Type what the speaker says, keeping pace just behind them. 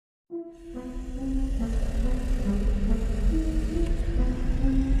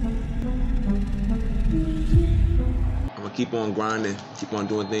I'm gonna keep on grinding, keep on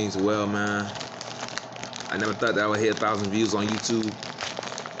doing things well, man. I never thought that I would hit 1,000 views on YouTube.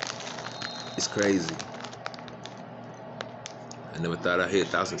 It's crazy. I never thought I'd hit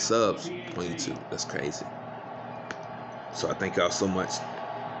 1,000 subs on YouTube. That's crazy. So I thank y'all so much.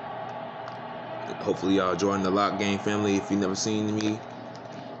 Hopefully y'all join the Lock Game family. If you never seen me,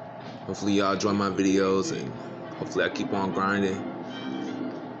 hopefully y'all join my videos, and hopefully I keep on grinding.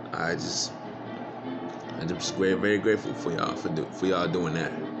 I'm just very grateful for y'all for y'all doing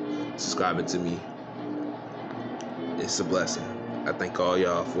that, subscribing to me. It's a blessing. I thank all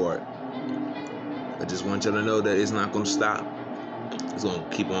y'all for it. I just want y'all to know that it's not gonna stop. It's gonna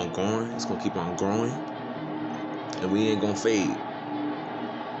keep on going. It's gonna keep on growing, and we ain't gonna fade.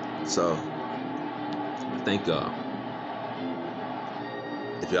 So thank y'all.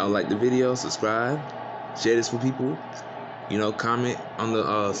 If y'all like the video, subscribe, share this with people. You know, comment on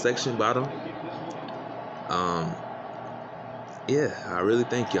the section bottom. Yeah, I really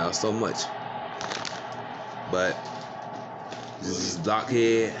thank y'all so much. But this is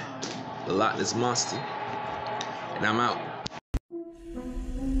Blockhead, the Loch Ness Monster, and I'm out.